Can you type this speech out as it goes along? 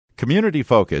Community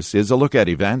Focus is a look at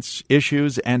events,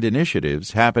 issues, and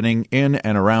initiatives happening in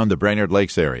and around the Brainerd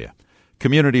Lakes area.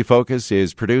 Community Focus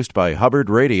is produced by Hubbard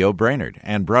Radio Brainerd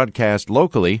and broadcast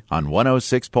locally on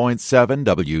 106.7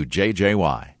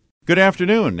 WJJY. Good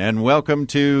afternoon and welcome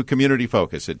to Community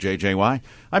Focus at JJY.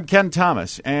 I'm Ken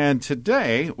Thomas, and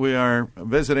today we are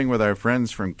visiting with our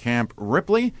friends from Camp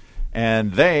Ripley,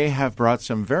 and they have brought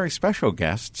some very special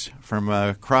guests from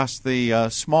across the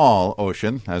small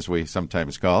ocean, as we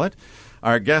sometimes call it.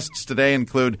 Our guests today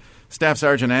include Staff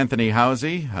Sergeant Anthony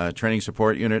Housey, Training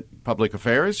Support Unit Public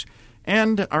Affairs,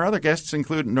 and our other guests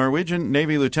include Norwegian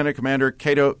Navy Lieutenant Commander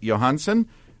Cato Johansen,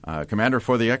 Commander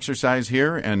for the exercise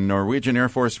here, and Norwegian Air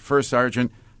Force First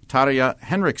Sergeant Tarja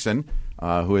Henriksen,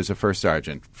 who is a First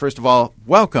Sergeant. First of all,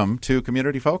 welcome to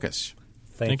Community Focus.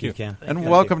 Thank you, Ken. And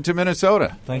welcome to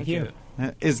Minnesota. Thank you.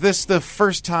 Is this the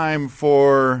first time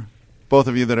for both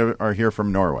of you that are here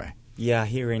from Norway? Yeah,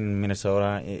 here in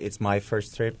Minnesota. It's my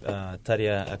first trip.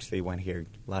 Tarja actually went here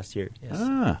last year. Yes.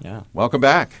 Yeah. Welcome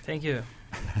back. Thank you.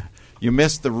 You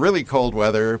missed the really cold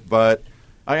weather, but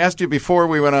I asked you before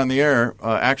we went on the air,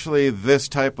 actually this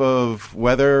type of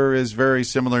weather is very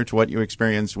similar to what you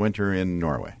experienced winter in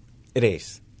Norway. It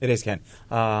is, Ken.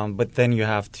 But then you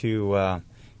have to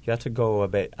go a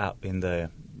bit up in the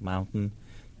mountain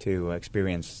to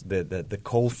experience the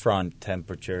cold front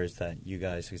temperatures that you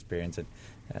guys experienced,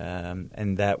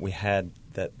 and that we had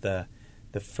that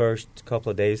the first couple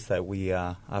of days that we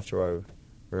after our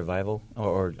arrival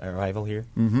here.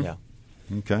 Mm-hmm. Yeah.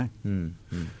 Okay.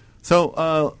 Mm-hmm.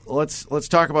 So let's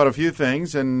talk about a few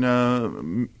things,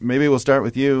 and maybe we'll start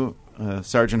with you,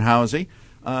 Sergeant Housey.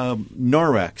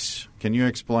 Norrex, can you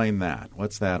explain that?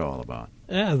 What's that all about?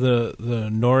 Yeah, the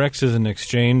Norrex is an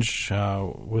exchange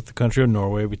with the country of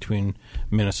Norway between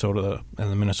Minnesota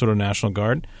and the Minnesota National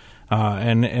Guard,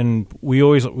 and we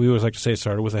always like to say it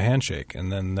started with a handshake,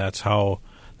 and then that's how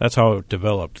it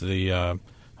developed. The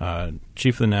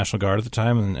chief of the National Guard at the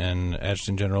time and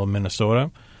Adjutant General of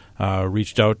Minnesota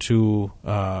reached out to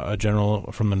a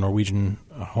general from the Norwegian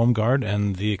Home Guard,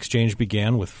 and the exchange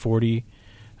began with 40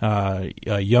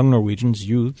 young Norwegians,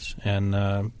 youths,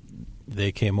 and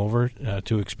they came over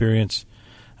to experience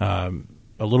a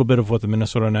little bit of what the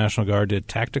Minnesota National Guard did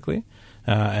tactically,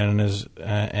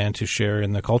 and to share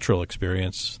in the cultural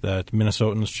experience that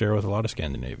Minnesotans share with a lot of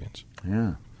Scandinavians.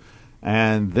 Yeah.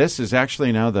 And this is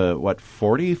actually now the,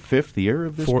 45th year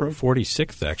of this program?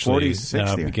 46th, actually.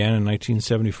 46th year. Began in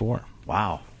 1974.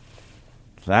 Wow.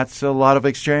 That's a lot of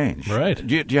exchange. Right.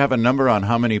 Do you have a number on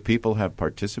how many people have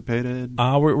participated?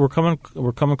 We're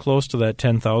coming close to that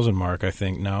 10,000 mark, I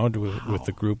think, now with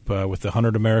the group, with the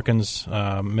 100 Americans,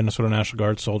 Minnesota National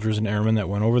Guard soldiers and airmen that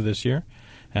went over this year,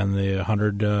 and the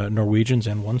 100 Norwegians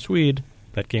and one Swede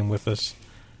that came with us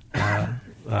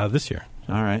this year.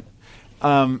 All right.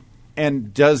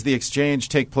 And does the exchange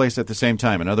take place at the same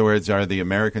time? In other words, are the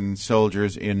American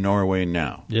soldiers in Norway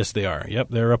now? Yes, they are. Yep,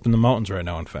 they're up in the mountains right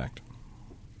now, in fact.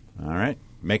 All right.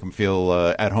 Make them feel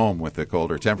at home with the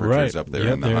colder temperatures up there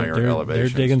in the higher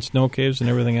elevations. They're digging snow caves and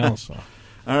everything else. So.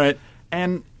 All right.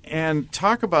 And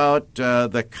talk about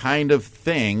the kind of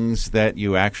things that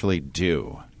you actually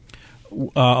do.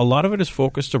 A lot of it is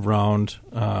focused around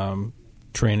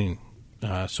training.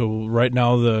 So right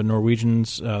now, the Norwegian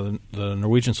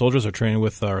soldiers are training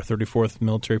with our 34th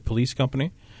Military Police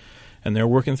Company, and they're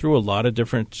working through a lot of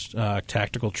different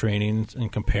tactical training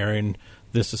and comparing.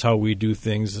 This is how we do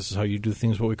things. This is how you do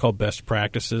things. What we call best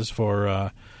practices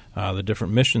for the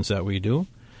different missions that we do,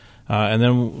 and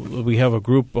then we have a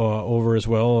group over as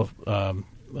well of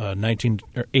 18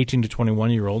 to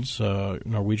 21-year-olds,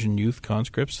 Norwegian youth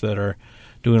conscripts that are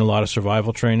doing a lot of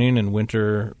survival training and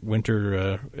winter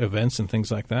events and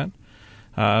things like that.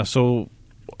 So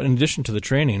in addition to the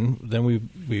training, then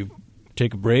we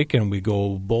take a break and we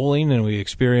go bowling and we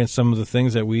experience some of the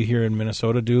things that we here in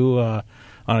Minnesota do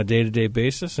on a day-to-day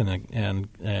basis and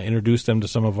introduce them to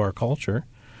some of our culture,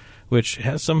 which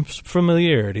has some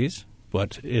familiarities,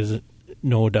 but is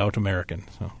no doubt American.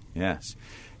 So. Yes.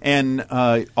 And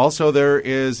also there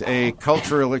is a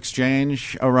cultural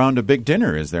exchange around a big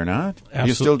dinner, is there not? Do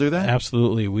you still do that?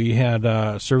 Absolutely. We had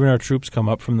serving our troops come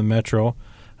up from the metro,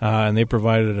 and they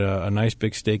provided a nice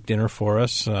big steak dinner for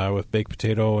us with baked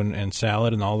potato and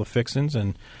salad and all the fixings,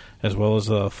 and as well as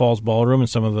the Falls Ballroom and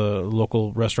some of the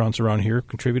local restaurants around here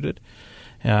contributed.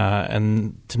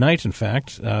 And tonight, in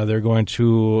fact, they're going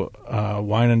to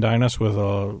wine and dine us with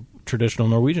a traditional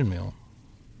Norwegian meal.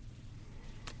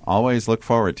 Always look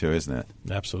forward to, isn't it?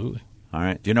 Absolutely. All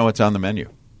right. Do you know what's on the menu?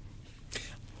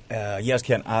 Yes,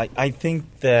 Ken. I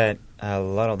think that a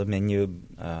lot of the menu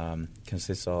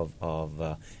consists of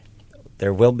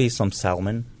there will be some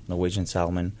salmon Norwegian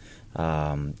salmon,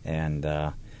 and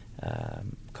a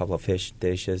couple of fish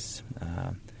dishes.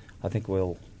 I think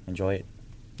we'll enjoy it.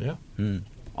 Yeah.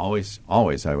 Always,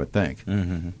 I would think.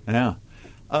 Mm-hmm. Yeah.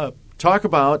 Talk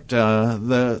about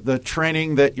the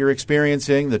training that you're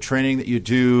experiencing, the training that you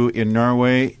do in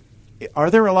Norway.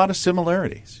 Are there a lot of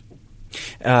similarities?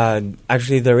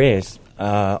 Actually, there is.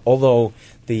 Although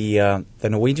the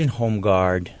Norwegian Home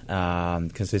Guard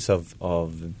consists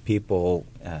of people,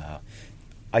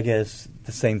 I guess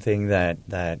the same thing that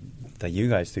you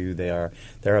guys do. There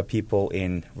are people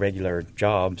in regular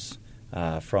jobs,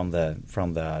 from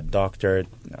the doctor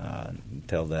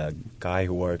till the guy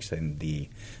who works in the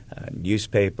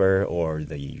newspaper or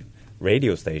the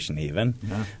radio station even.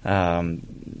 Yeah.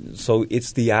 So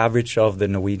it's the average of the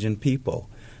Norwegian people.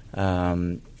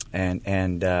 And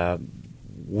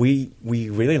we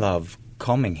really love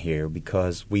coming here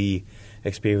because we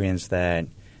experience that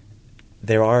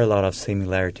there are a lot of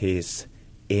similarities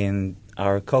in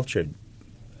our culture,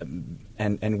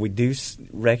 and we do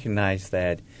recognize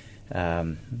that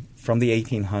from the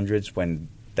 1800s, when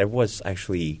there was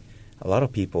actually a lot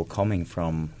of people coming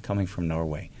from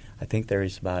Norway. I think there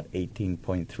is about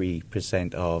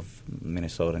 18.3% of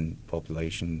Minnesotan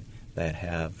population that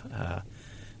have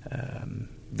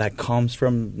that comes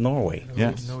from Norway.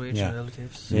 Yes. Norwegian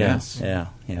relatives. Yes. Yeah.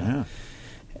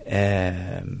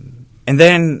 And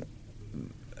then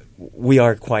we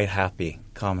are quite happy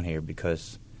coming here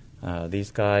because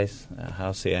these guys,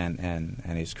 Hausi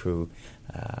and his crew,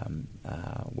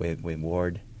 with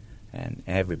Ward and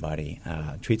everybody,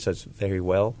 treats us very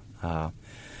well.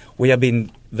 We have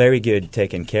been very good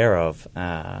taken care of,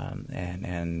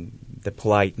 and the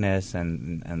politeness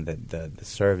and the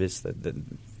service,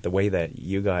 the way that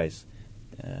you guys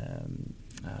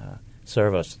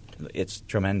serve us, it's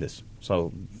tremendous.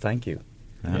 So thank you.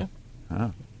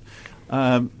 Yeah.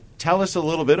 Tell us a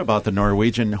little bit about the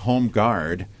Norwegian Home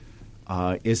Guard.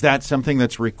 Is that something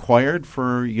that's required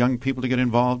for young people to get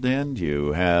involved in? Do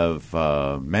you have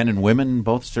men and women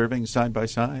both serving side by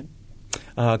side?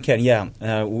 Ken, yeah.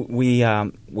 We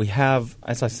have,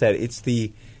 as I said, it's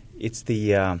the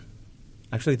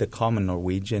actually the common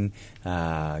Norwegian.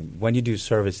 When you do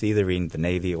service either in the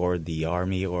Navy or the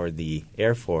Army or the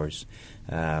Air Force,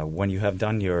 when you have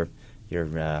done your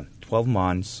 12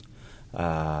 months,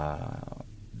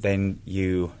 then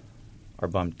you are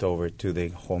bumped over to the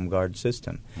Home Guard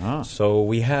system. So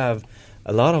we have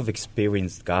a lot of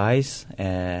experienced guys,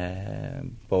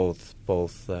 both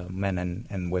men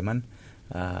and women,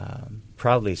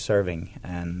 proudly serving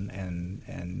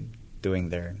and doing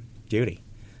their duty.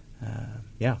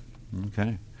 Yeah.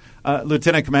 Okay.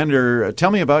 Lieutenant Commander,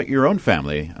 tell me about your own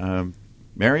family.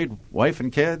 Married, wife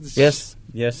and kids? Yes,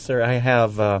 sir. I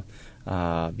have a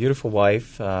beautiful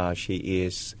wife. She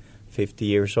is 50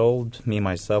 years old. Me,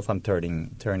 myself, I'm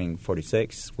turning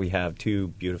 46. We have two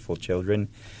beautiful children,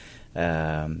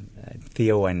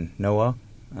 Theo and Noah.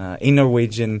 In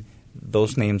Norwegian,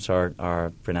 those names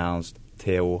are pronounced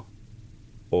Theo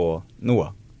or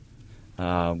Noah.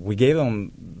 We gave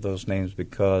them those names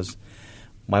because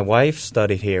my wife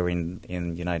studied here in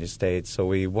the United States, so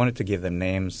we wanted to give them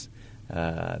names.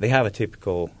 They have a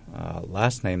typical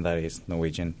last name that is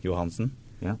Norwegian, Johansen.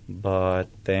 Yeah. But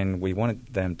then we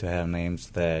wanted them to have names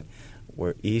that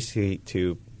were easy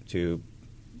to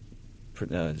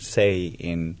say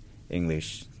in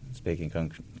English-speaking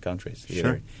countries,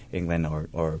 either England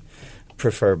or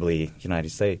preferably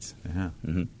United States. Yeah.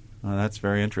 Mm-hmm. Well, that's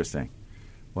very interesting.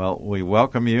 Well, we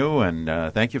welcome you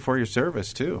and thank you for your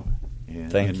service too in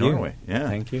Norway. Yeah.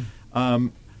 Thank you.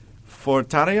 For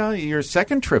Tarja, your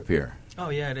second trip here. Oh,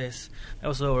 yeah, it is. I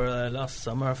was over last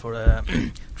summer for a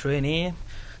trainee.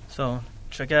 So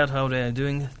check out how they're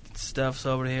doing stuff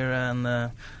over here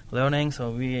and learning.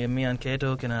 So me and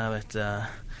Kato can have it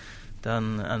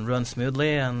done and run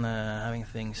smoothly and having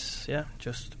things,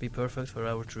 just to be perfect for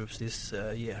our troops this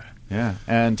year. Yeah,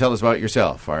 and tell us about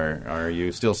yourself. Are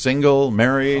you still single,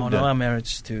 married? Oh, no, I'm married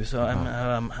too. So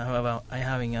I'm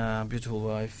having a beautiful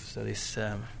wife that is,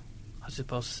 I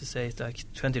suppose to say, it's like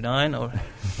 29 or...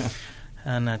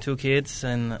 and two kids,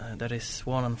 and that is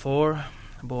 1 and 4,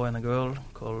 a boy and a girl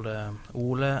called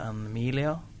Ole and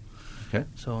Emilia. Okay.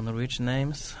 So Norwegian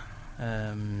names.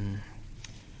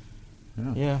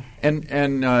 Yeah.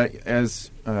 And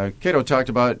as Kato talked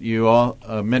about, you all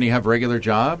many have regular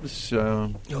jobs.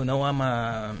 Oh no, I'm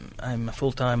a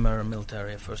full-time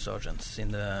military first sergeant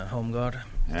in the Home Guard,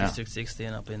 District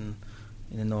 16 up in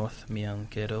the north, me and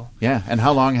Kato. Yeah, and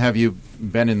how long have you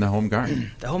been in the Home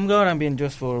Guard? The Home Guard I've been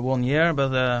just for 1 year,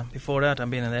 but before that I've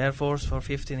been in the Air Force for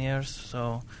 15 years.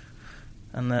 So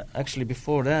And actually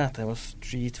before that, I was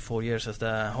 3 to 4 years as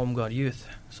the Home Guard youth.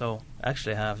 So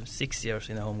actually I have 6 years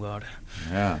in the Home Guard.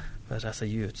 Yeah. But as a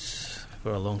youth,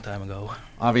 for a long time ago.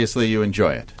 Obviously, you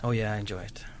enjoy it. Oh yeah, I enjoy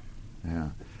it. Yeah.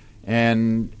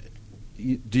 And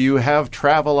do you have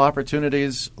travel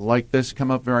opportunities like this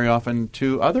come up very often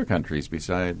to other countries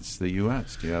besides the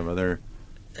U.S.? Do you have other...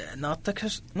 Not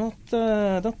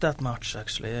that much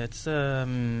actually. It's we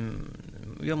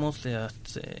are mostly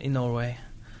in Norway.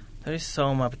 There is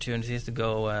some opportunities to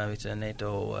go with a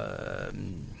NATO.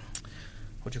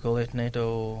 What do you call it?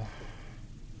 NATO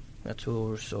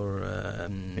tours or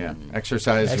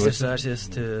exercises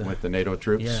with the NATO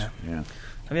troops. Yeah. Yeah.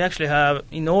 And we actually have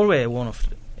in Norway one of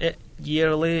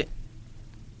yearly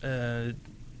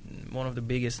one of the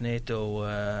biggest NATO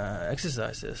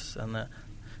exercises, and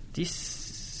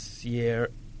this year,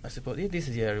 I suppose this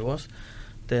year it was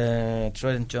the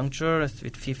Trident Juncture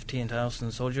with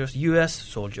 15,000 soldiers, U.S.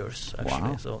 soldiers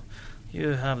actually. Wow. So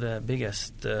you have the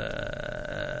biggest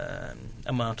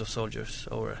amount of soldiers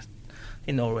over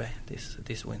in Norway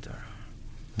this winter.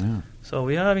 Yeah. So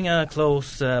we are having a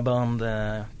close bond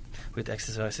with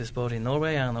exercises both in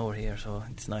Norway and over here. So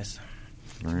it's nice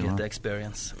to get the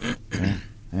experience.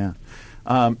 Yeah.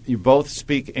 You both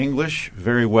speak English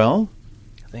very well.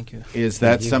 Thank you. Is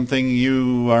that something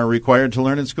you are required to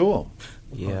learn in school?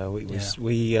 Yeah,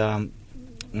 we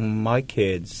my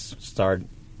kids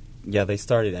they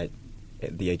started at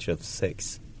the age of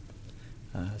 6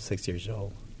 years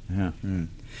old. Yeah.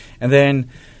 And then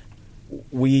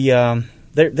we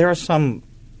there are some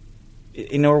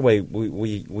in Norway.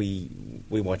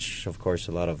 We watch, of course,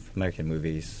 a lot of American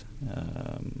movies.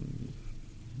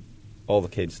 All the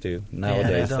kids do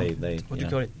nowadays. They what do you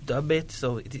call it? Dub it.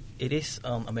 So it is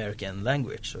American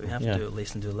language. So you have to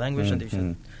listen to the language, and you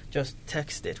should just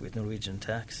text it with Norwegian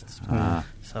text.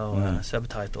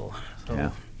 Subtitle.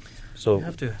 So you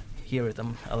have to hear it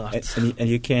a lot. And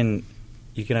you can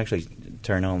actually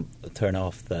turn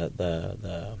off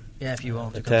the if you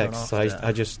want the to text. turn off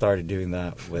I just started doing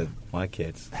that with my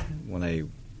kids when they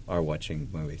are watching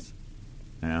movies.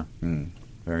 Yeah.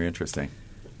 Very interesting.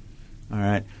 All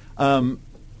right.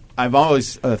 I've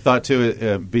always thought,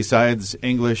 too, besides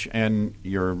English and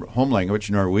your home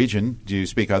language, Norwegian, do you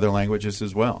speak other languages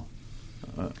as well?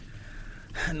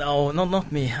 No,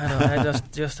 not me. I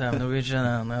just have Norwegian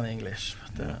and English.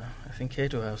 But I think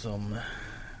Cato has some...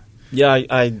 Yeah,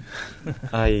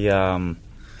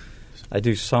 I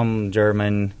do some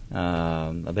German,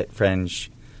 a bit French,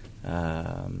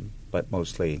 but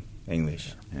mostly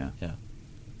English. Yeah.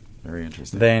 Very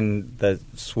interesting. Then the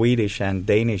Swedish and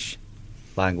Danish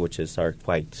languages are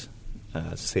quite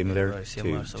similar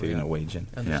to Norwegian.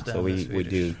 So we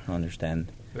do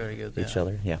understand very good, each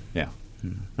other. Yeah. All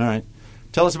right.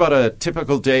 Tell us about a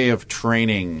typical day of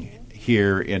training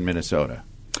here in Minnesota.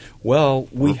 Well,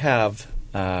 we have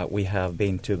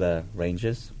been to the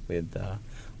ranges with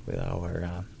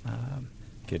our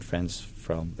good friends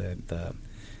from the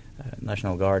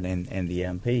National Guard and the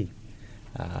MP.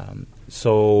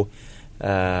 So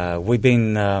we've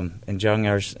been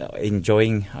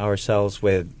enjoying ourselves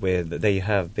with. They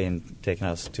have been taking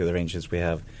us to the ranges. We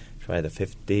have tried the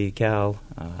 50 cal.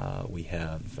 We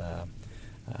have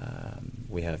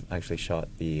actually shot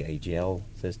the AGL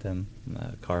system,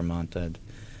 car mounted.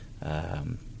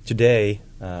 Today,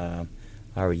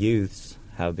 our youths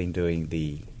have been doing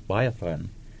the biathlon,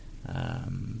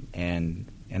 and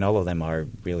all of them are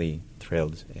really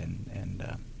thrilled and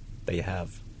they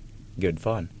have good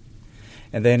fun.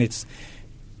 And then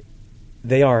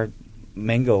they are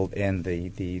mingled in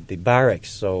the barracks,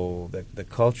 so the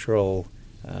cultural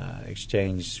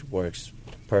exchange works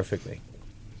perfectly.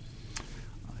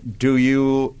 Do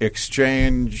you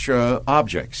exchange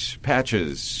objects,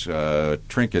 patches,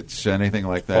 trinkets, anything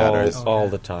like that? All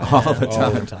the time. All the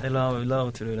time. They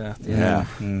love to do that. Yeah.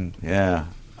 Yeah.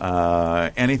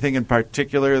 Anything in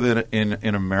particular that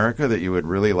in America that you would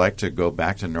really like to go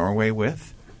back to Norway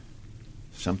with?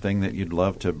 Something that you'd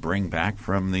love to bring back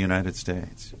from the United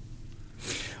States?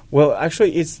 Well,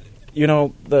 actually, it's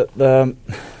the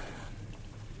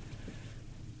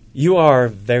you are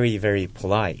very, very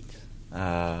polite.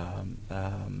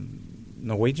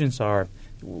 Norwegians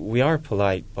we are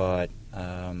polite, but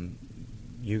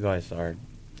you guys are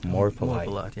more polite.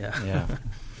 More polite, yeah. Yeah.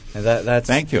 And that's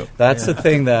thank you. That's the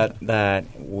thing that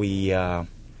we I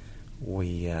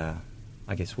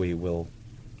guess we will.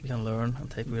 We can learn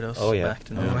and take with us back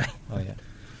to Oh Norway.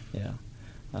 yeah.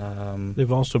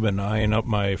 They've also been eyeing up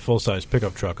my full-size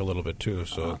pickup truck a little bit too.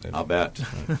 So I'll bet.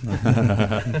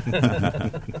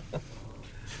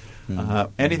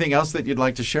 Anything else that you'd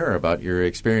like to share about your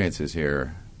experiences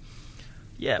here?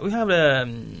 Yeah, we have I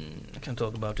can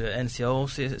talk about the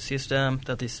NCO system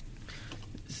that is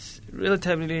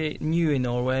relatively new in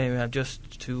Norway. We have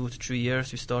just 2 to 3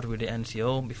 years. We started with the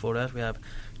NCO. Before that, we have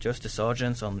just the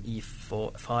sergeants on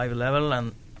E5 level,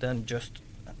 and then just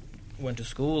went to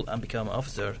school and become an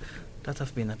officer. That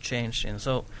has been a change.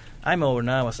 So I'm over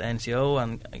now as NCO,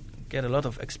 and I get a lot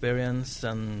of experience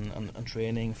and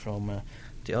training from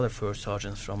the other first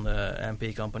sergeants from the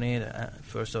MP company,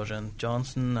 First Sergeant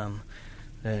Johnson and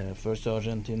First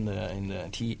Sergeant in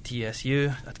the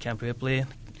TSU at Camp Ripley,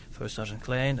 First Sergeant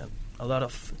Klein. And a lot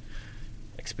of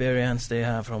experience they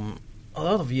have from a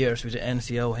lot of years with the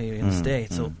NCO here in the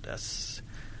States. So that's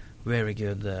very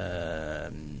good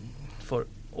for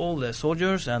all the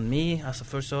soldiers and me as a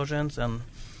first sergeant and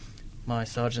my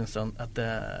sergeants at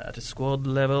the squad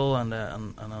level and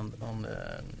on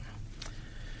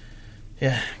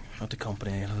the not the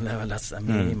company level. That's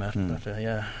me, but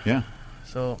Yeah.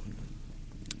 So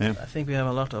Yeah. I think we have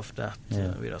a lot of that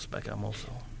with us back home also.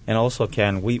 And also,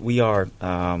 Ken, we are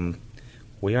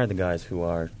the guys who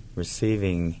are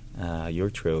receiving your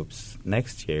troops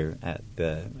next year at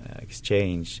the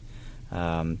exchange.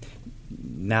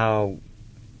 Now,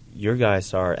 your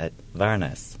guys are at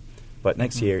Værnes, but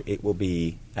next year it will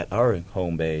be at our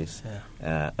home base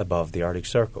above the Arctic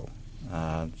Circle.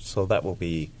 So that will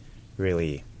be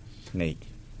really neat.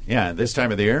 Yeah, this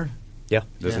time of the year? Yeah.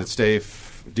 Does it stay...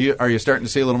 Are you starting to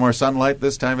see a little more sunlight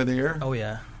this time of the year? Oh,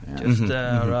 yeah. Just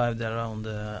arrived around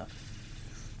the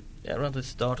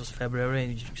start of February.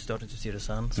 You started to see the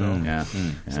sun. So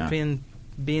it's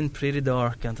been pretty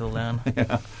dark until then.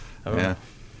 Yeah.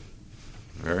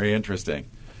 Very interesting.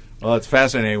 Well, it's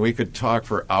fascinating. We could talk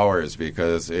for hours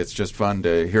because it's just fun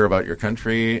to hear about your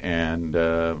country and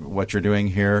what you're doing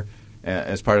here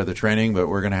as part of the training, but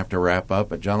we're going to have to wrap up.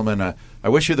 But, gentlemen, I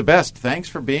wish you the best. Thanks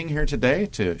for being here today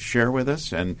to share with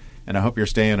us, and I hope your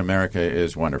stay in America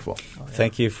is wonderful. Oh, yeah.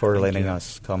 Thank you for letting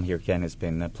us come here, Ken. It's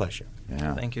been a pleasure.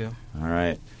 Yeah. Thank you. All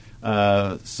right.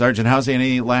 Sergeant Housey,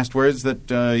 any last words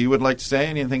that you would like to say?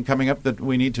 Anything coming up that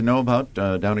we need to know about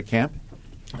down at camp?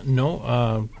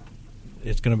 No.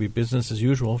 It's going to be business as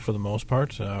usual for the most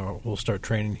part. We'll start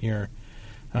training here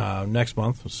next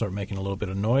month. We'll start making a little bit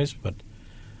of noise, but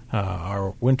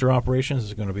our winter operations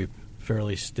is going to be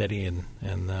fairly steady, and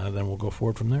then we'll go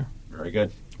forward from there. Very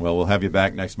good. Well, we'll have you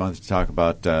back next month to talk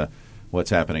about what's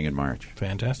happening in March.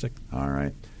 Fantastic. All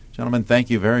right. Gentlemen, thank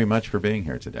you very much for being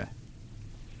here today.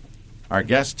 Our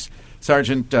guests,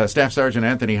 Staff Sergeant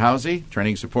Anthony Housey,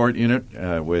 Training Support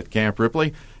Unit with Camp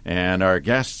Ripley, and our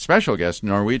special guest,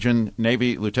 Norwegian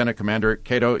Navy Lieutenant Commander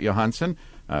Cato Johansen,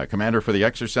 Commander for the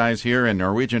exercise here, and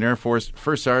Norwegian Air Force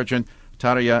First Sergeant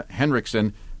Tarja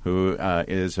Henriksen, who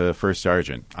is a First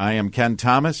Sergeant. I am Ken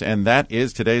Thomas, and that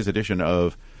is today's edition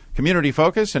of Community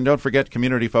Focus. And don't forget,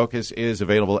 Community Focus is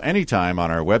available anytime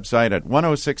on our website at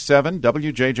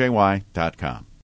 1067wjjy.com.